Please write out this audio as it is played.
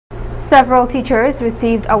Several teachers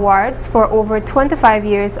received awards for over 25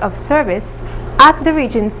 years of service at the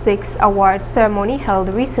Region 6 awards ceremony held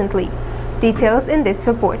recently. Details in this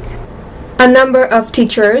report. A number of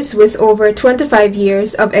teachers with over 25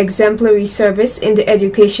 years of exemplary service in the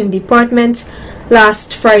Education Department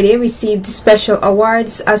last Friday received special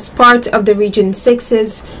awards as part of the Region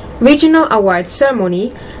 6's Regional Awards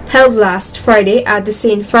Ceremony held last Friday at the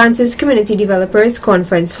St. Francis Community Developers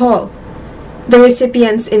Conference Hall. The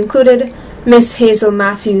recipients included Ms. Hazel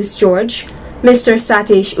Matthews George, Mr.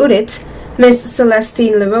 Satish Udit, Ms.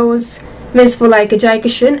 Celestine LaRose, Ms. Volaika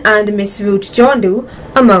Jaikashun, and Ms. Ruth Jondu,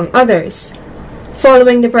 among others.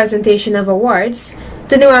 Following the presentation of awards,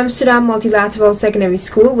 the New Amsterdam Multilateral Secondary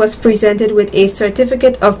School was presented with a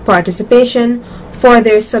certificate of participation for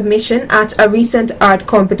their submission at a recent art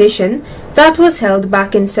competition that was held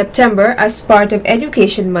back in September as part of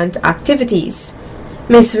Education Month activities.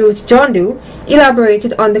 Ms. Ruth Jondu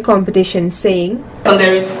elaborated on the competition, saying,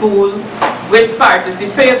 Secondary school which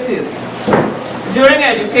participated. During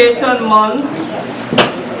Education Month,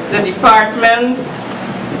 the department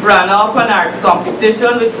ran up an art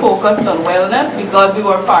competition which focused on wellness because we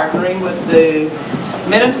were partnering with the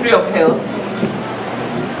Ministry of Health.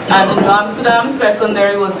 And the New Amsterdam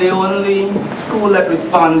Secondary was the only school that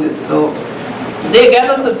responded, so they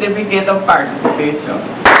get a certificate of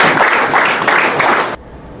participation.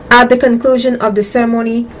 At the conclusion of the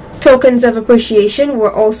ceremony, tokens of appreciation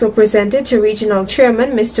were also presented to Regional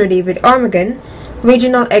Chairman Mr. David Armagan,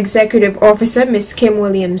 Regional Executive Officer Ms. Kim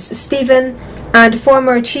Williams-Stephen, and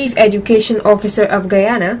former Chief Education Officer of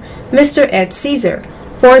Guyana, Mr. Ed Caesar,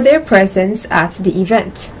 for their presence at the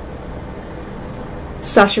event.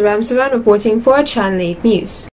 Sasha Ramsaran reporting for Channel 8 News.